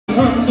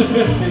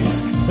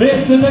150.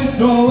 It's the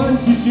nitro and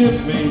she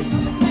shifts me,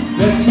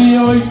 gets me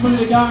away from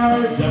the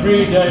guards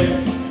every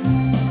day.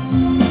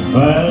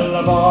 Well,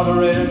 I bought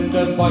her in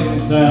the buy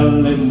and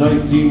sell in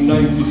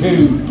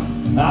 1992.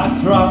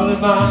 A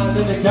travelling man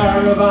in a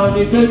caravan,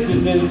 he said,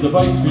 "This is the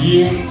bike for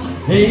you."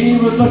 He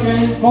was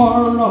looking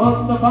for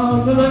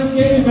 £100 and I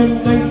gave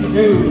him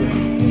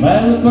 92.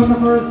 Well, took her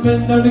for a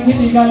spin down the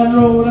Kinney Gallen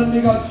Road and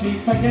they got she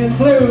fucking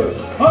flew.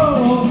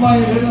 Oh, my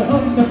little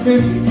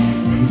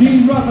 150,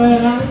 she's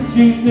rapid and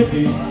she's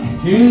nippy.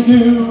 She'll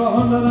do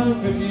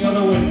 150 on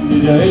a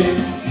windy day.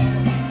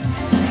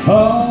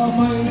 Oh,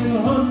 my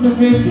little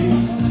 150,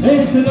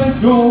 it's the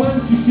nitro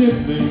when she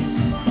shifts me,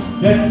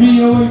 gets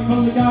me away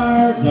from the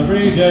guards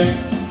every day.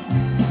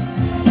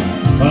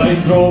 Well, I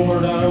drove her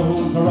down a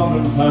hole to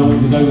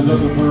Robinstown because I was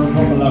looking for a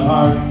couple of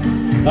parts,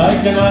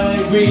 like an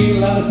allied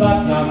wheel and a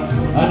sat-nav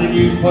and a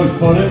new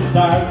push-button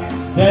start.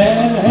 Then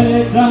I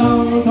headed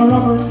down to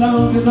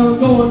Robinstown because I was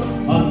going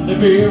on the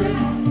beer.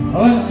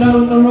 I went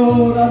down the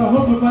road at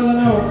 100 miles an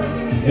hour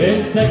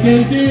in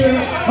second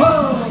gear.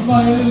 Oh,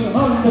 my little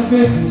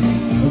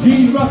 150,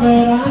 she's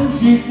rapid and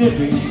she's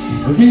nippy.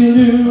 She'll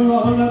do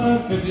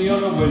 150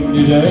 on a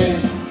windy day.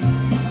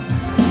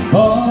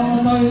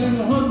 Oh, my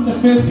little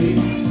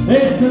 150,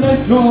 it's the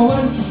nitro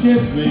when she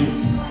shifts me,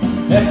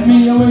 gets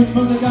me away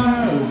from the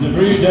guards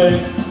every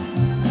day.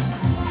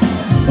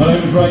 Well, I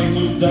was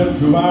riding down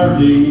to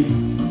Ardee,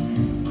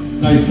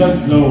 nice and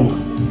slow,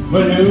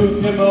 when who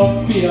came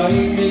up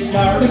behind me,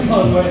 Garda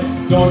Conway,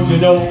 don't you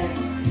know?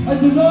 I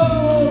says,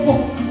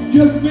 oh,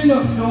 just be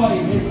luck, so I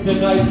hit the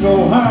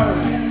nitro hard.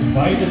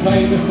 By the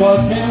time the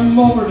squad came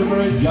over the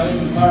bridge, I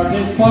was parked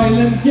in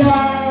Boylans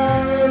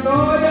Yard.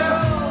 Oh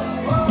yeah!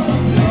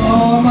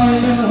 Oh, my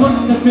little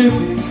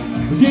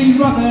 150, she's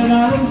rapid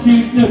and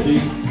she's nifty.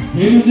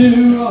 She'll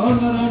do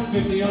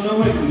 150 on a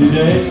windy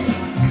day.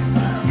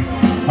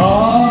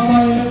 Oh,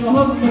 my little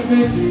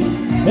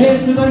 150,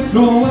 it's the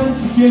nitro when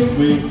she shifts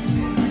me,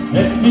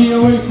 gets me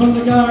away from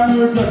the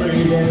guards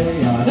every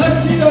day. And that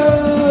she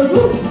does!